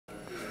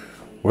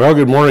Well,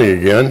 good morning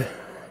again.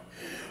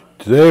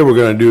 Today we're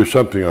going to do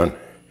something on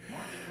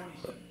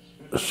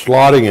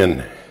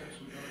slotting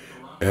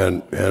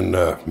and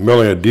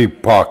milling a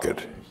deep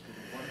pocket.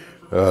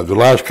 The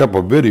last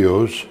couple of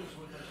videos,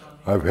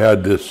 I've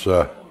had this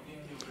 4-inch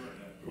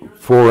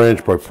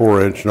by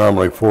 4-inch,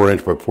 normally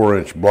 4-inch by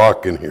 4-inch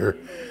block in here.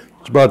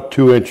 It's about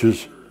 2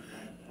 inches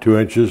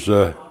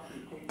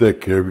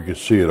thick here. You can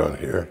see it on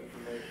here,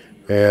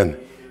 and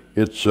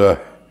it's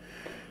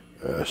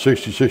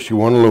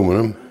 6061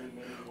 aluminum.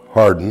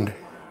 Hardened.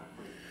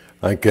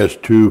 I think that's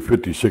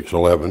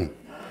 25611.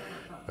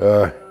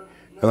 And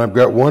I've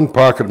got one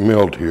pocket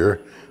milled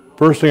here.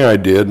 First thing I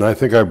did, and I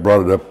think I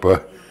brought it up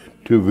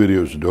 2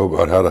 videos ago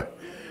about how to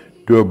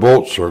do a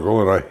bolt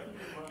circle, and I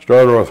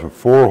started off with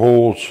 4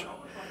 holes,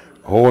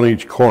 a hole in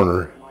each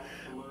corner,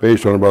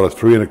 based on about a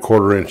 3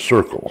 1/4 inch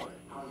circle.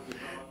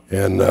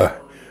 And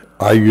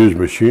I use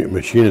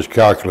machinist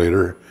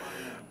calculator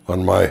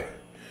on my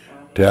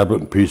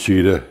tablet and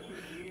PC to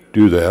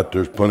do that.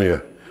 There's plenty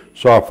of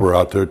software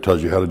out there that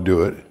tells you how to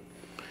do it.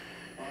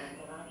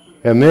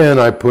 And then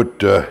I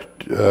put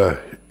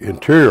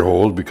interior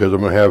holes because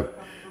I'm going to have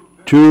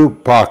 2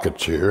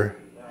 pockets here.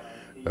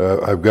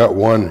 I've got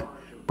one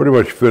pretty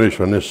much finished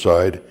on this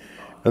side.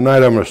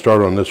 Tonight I'm going to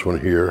start on this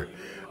one here.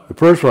 The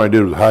first one I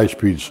did was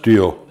high-speed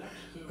steel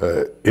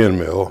end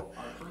mill.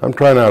 I'm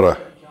trying out a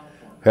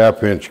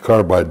 1/2-inch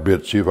carbide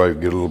bit, see if I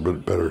can get a little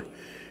bit better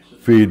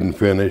feed and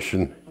finish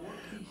and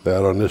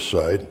that on this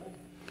side.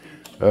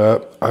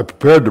 I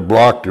prepared the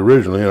block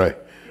originally, and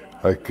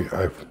I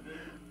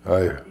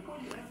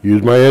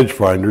used my edge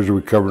finders that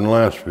we covered in the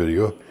last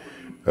video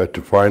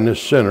to find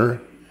this center.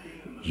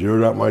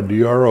 Zeroed out my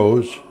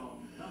DROs.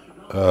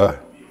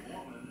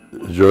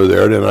 Zero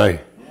there. Then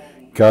I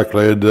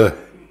calculated the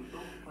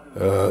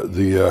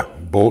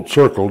bolt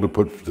circle to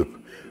put the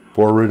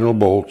 4 original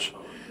bolts.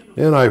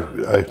 Then I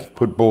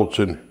put bolts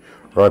in,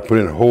 or I put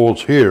in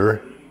holes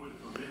here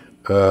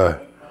because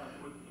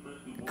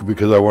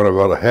I want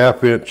about a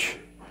 1/2-inch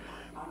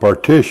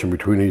partition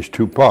between these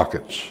 2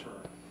 pockets.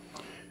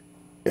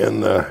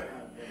 And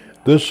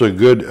this is a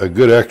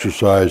good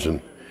exercise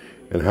in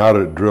how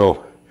to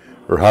drill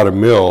or how to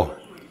mill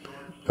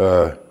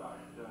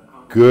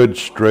good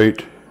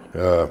straight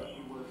oh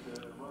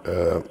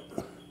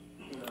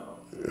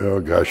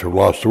gosh, I've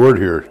lost the word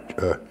here,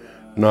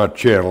 not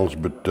channels,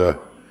 but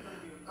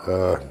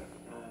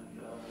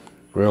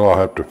well, I'll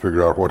have to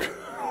figure out what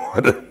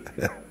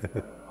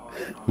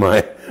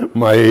my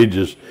age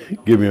is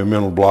giving me a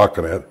mental block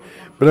on that.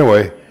 But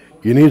anyway,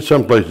 you need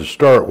some place to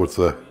start with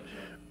the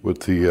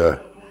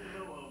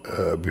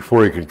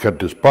before you can cut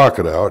this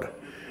pocket out.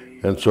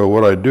 And so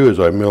what I do is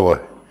I mill a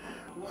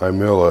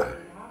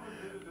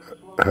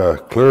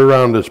clear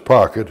around this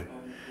pocket.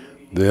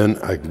 Then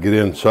I can get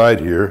inside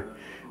here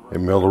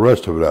and mill the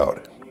rest of it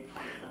out.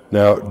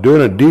 Now,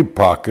 doing a deep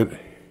pocket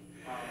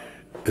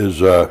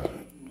is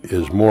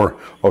more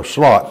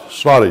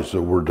slot is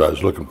the word I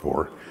was looking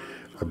for.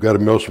 I've got to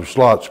mill some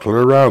slots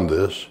clear around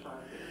this,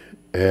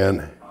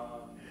 and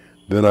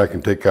then I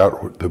can take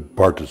out the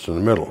part that's in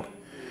the middle.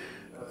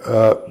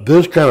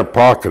 This kind of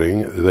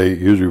pocketing, they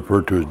usually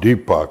refer to as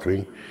deep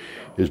pocketing,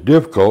 is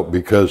difficult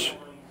because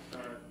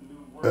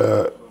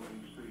the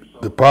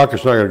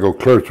pocket's not going to go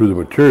clear through the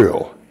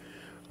material.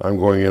 I'm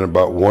going in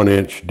about 1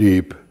 inch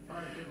deep,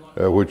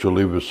 which will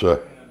leave us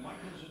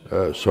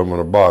some on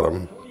the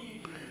bottom.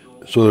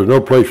 So there's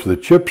no place for the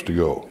chips to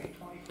go.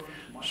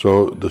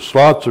 So the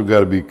slots have got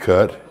to be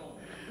cut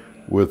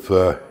with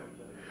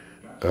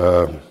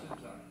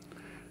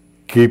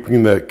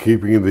keeping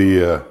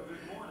the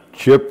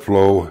chip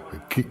flow,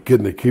 keep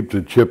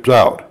the chips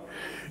out.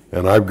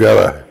 And I've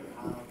got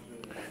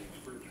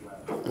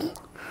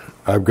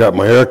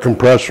my air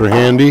compressor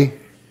handy,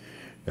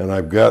 and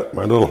I've got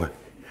my little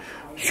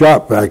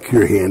shop vac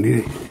here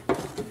handy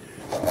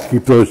to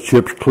keep those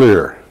chips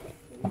clear.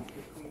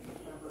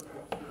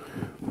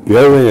 The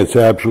other thing that's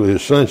absolutely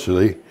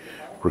essential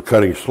for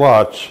cutting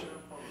slots,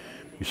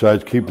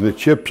 besides keeping the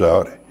chips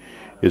out,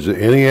 is that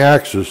any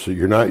axis that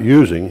you're not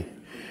using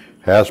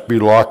has to be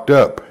locked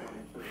up.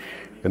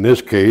 In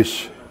this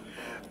case,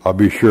 I'll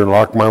be sure and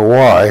lock my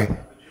Y,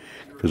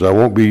 because I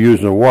won't be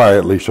using a Y,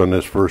 at least on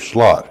this first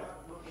slot.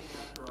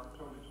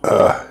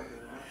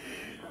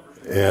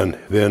 And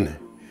then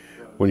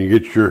when you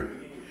get your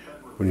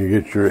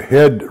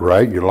head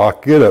right, you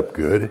lock it up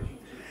good.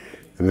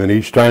 And then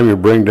each time you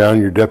bring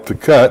down your depth of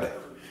cut,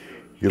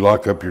 you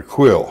lock up your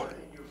quill.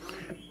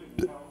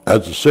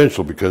 That's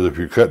essential, because if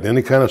you're cutting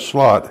any kind of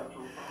slot,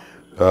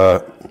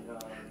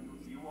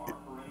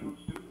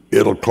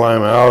 it'll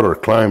climb out or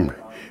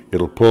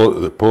it'll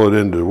pull it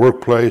into the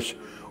workplace,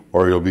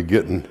 or it'll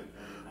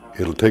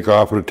take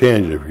off at a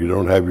tangent if you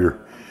don't have your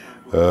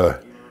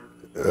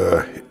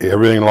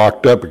everything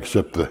locked up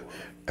except the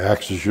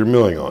axis you're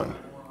milling on.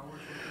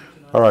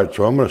 All right,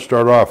 so I'm going to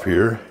start off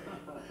here.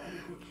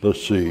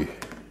 Let's see.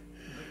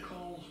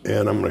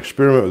 And I'm going to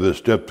experiment with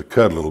this depth of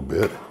cut a little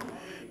bit.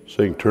 This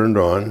thing turned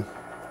on.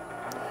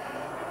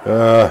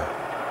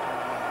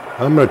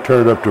 I'm going to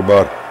turn it up to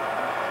about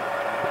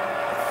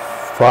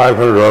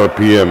 500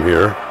 RPM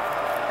here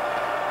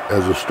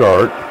as a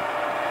start.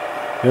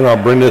 Then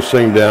I'll bring this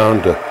thing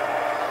down to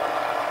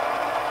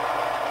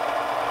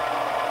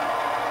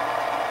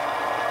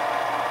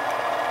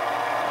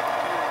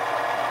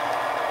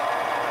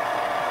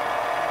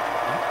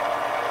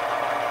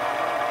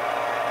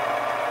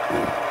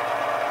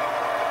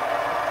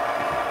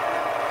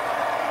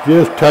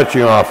just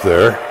touching off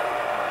there.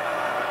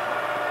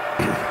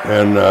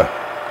 And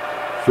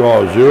so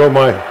I'll zero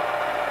my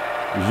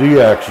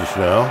Z-axis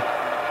now.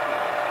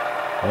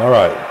 All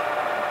right.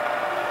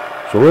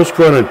 So let's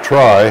go ahead and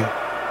try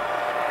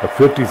a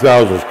 50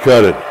 thousandths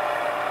cut at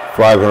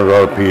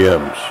 500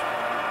 RPMs.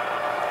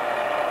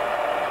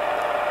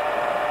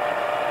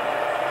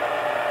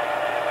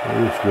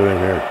 Let's go in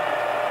here.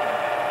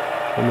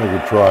 We'll make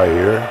a try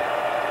here.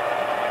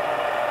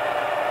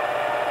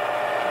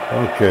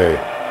 Okay.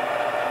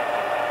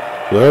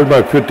 So there's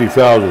my 50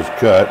 thousandths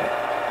cut,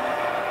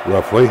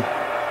 roughly.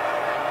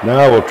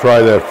 Now we'll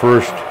try that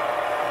first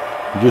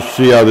and just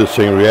see how this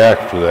thing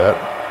reacts to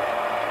that.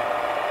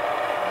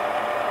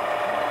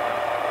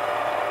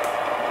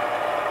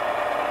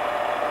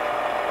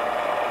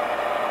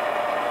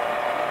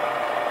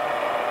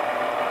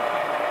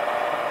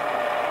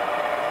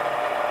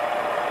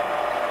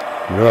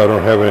 You know, I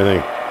don't have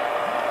anything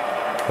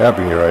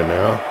happening here right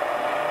now.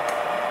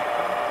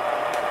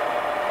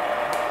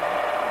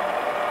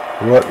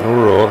 What in the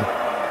world?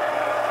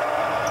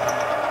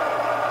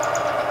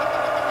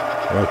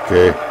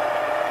 Okay.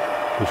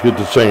 Let's get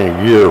this thing in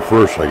gear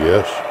first, I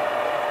guess.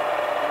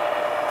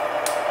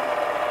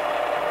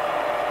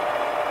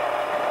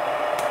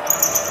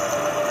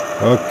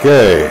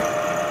 Okay.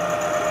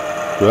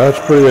 So that's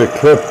pretty good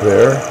clip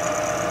there.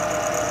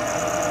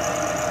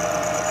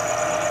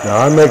 Now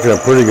I'm making a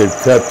pretty good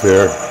cut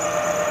there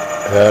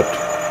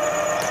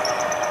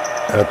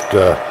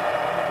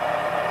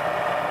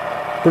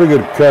pretty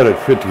good cut at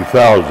 50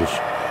 thousandths.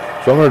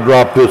 So I'm going to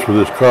drop this with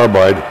this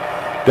carbide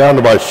down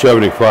to about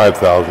 75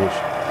 thousandths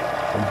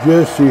and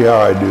just see how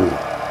I do.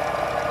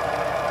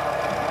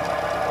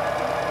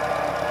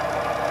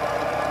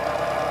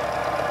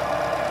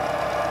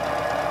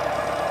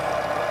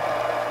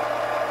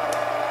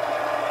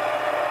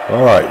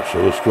 All right,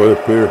 so let's go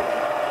up here.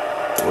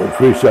 We'll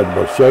increase that to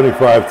about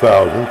 75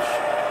 thousandths.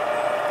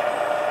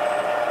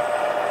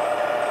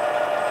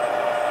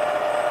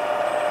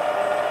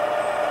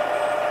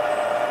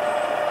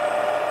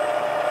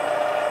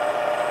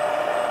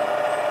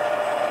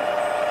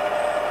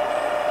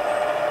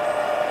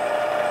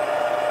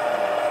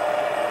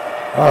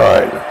 All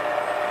right.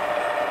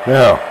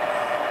 Now,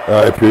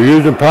 if you're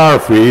using power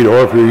feed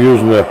or if you're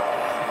using the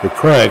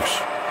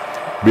cranks,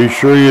 be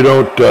sure you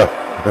don't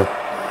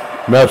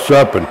mess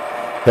up and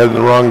head in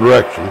the wrong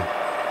direction.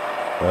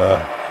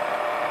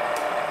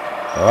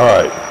 All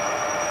right.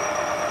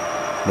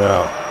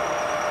 Now,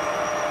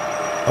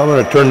 I'm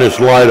going to turn this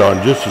light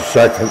on just a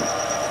second to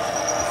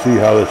see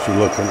how this is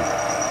looking.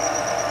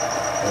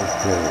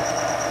 Okay.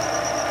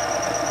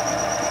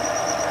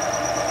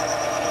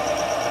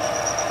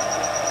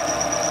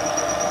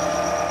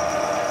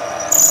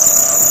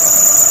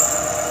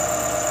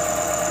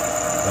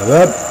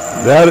 Now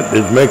that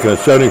is making a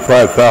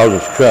 75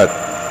 thousandths cut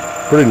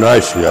pretty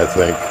nicely, I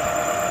think.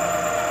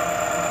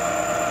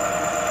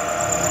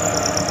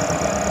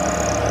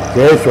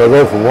 Okay, so I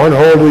go from one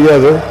hole to the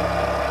other.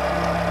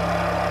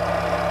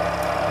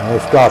 I'll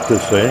stop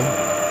this thing.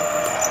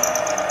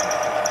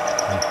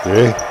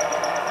 Okay.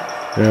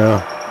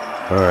 Yeah.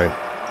 All right.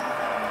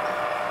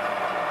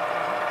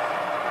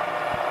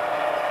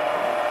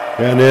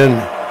 And then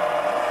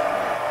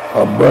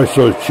I'll brush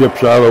those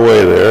chips out of the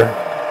way there.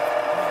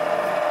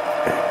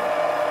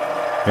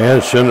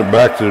 And send it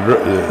back to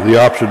the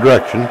opposite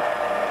direction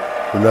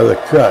for another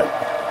cut.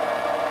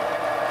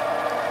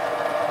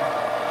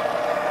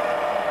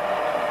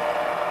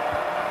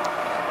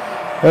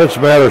 And it's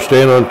a matter of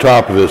staying on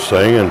top of this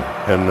thing and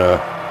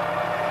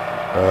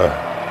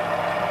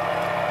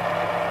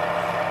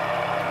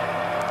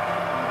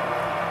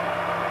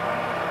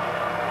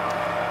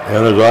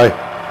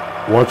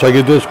once I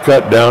get this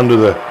cut down to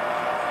the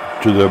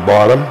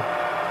bottom,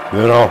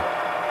 then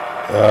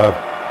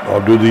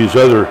I'll do these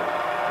other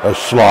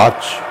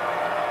slots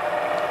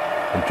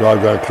until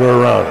I've got clear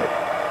around it.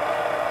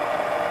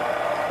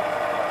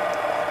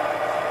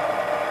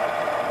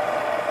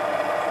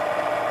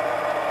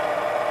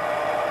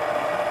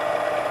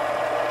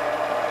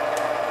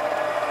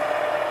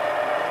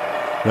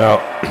 Now,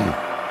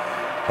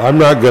 I'm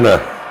not gonna,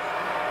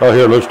 oh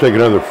here, let's take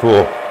another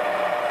full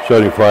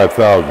 75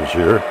 thousandths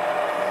here.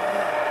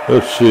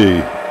 Let's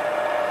see,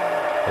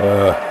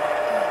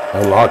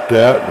 unlock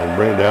that and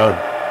bring it down.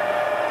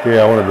 Okay,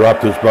 I want to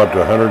drop this about to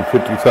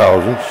 150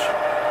 thousandths.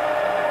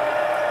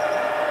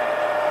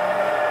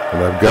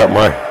 And I've got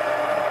my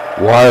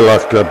Y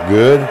locked up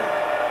good.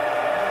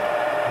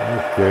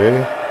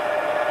 Okay.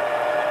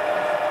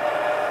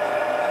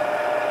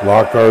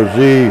 Lock our Z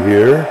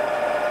here.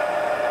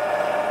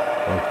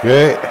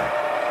 Okay.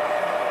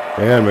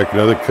 And make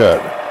another cut.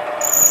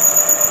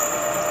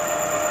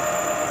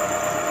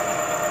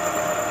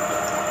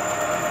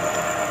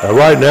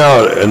 Right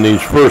now, in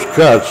these first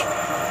cuts,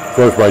 of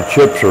course, my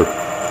chips are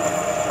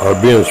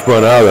being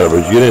spun out of there. But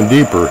as you get in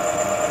deeper,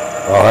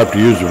 I'll have to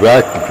use the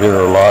vacuum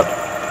cleaner a lot,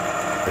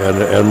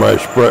 and my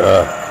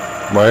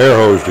my air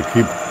hose to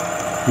keep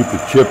the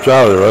chips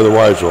out of there.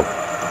 Otherwise, you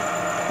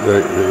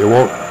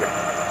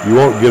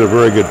won't get a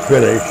very good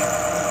finish,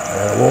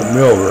 and it won't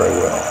mill very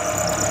well.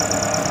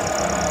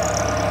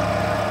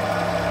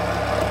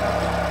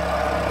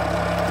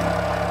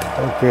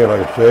 Okay,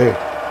 like I say,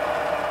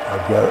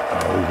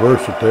 I'll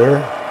reverse it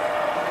there,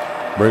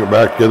 bring it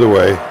back the other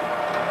way.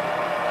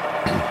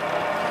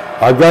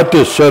 I've got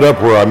this set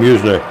up where I'm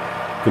using a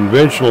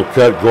conventional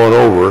cut going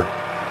over,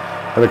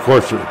 and of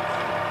course,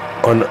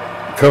 on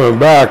coming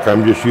back,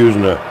 I'm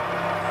using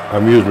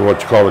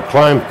what's called a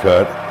climb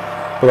cut,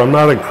 but I'm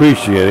not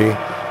increasing any.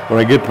 When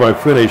I get to my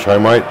finish, I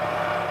might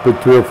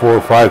put 3 or 4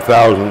 or 5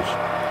 thousandths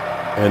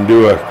and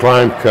do a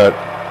climb cut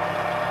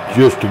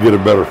just to get a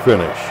better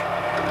finish.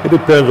 It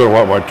depends on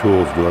what my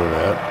tool's doing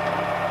that.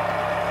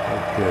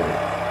 Okay.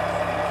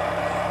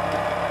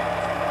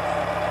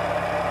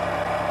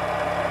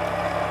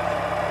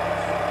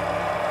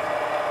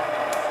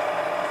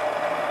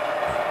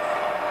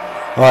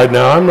 All right,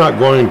 now I'm not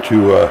going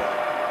to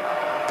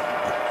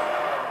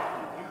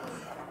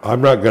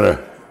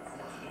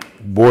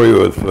bore you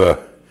with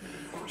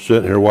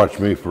sitting here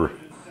watching me for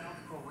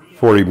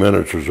 40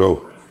 minutes or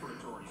so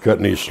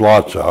cutting these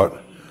slots out.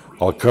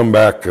 I'll come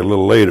back a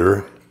little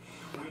later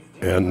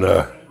and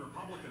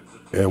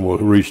we'll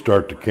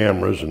restart the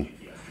cameras and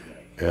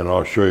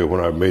I'll show you when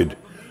I've made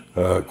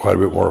quite a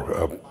bit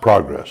more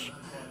progress.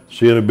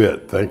 See you in a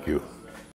bit. Thank you.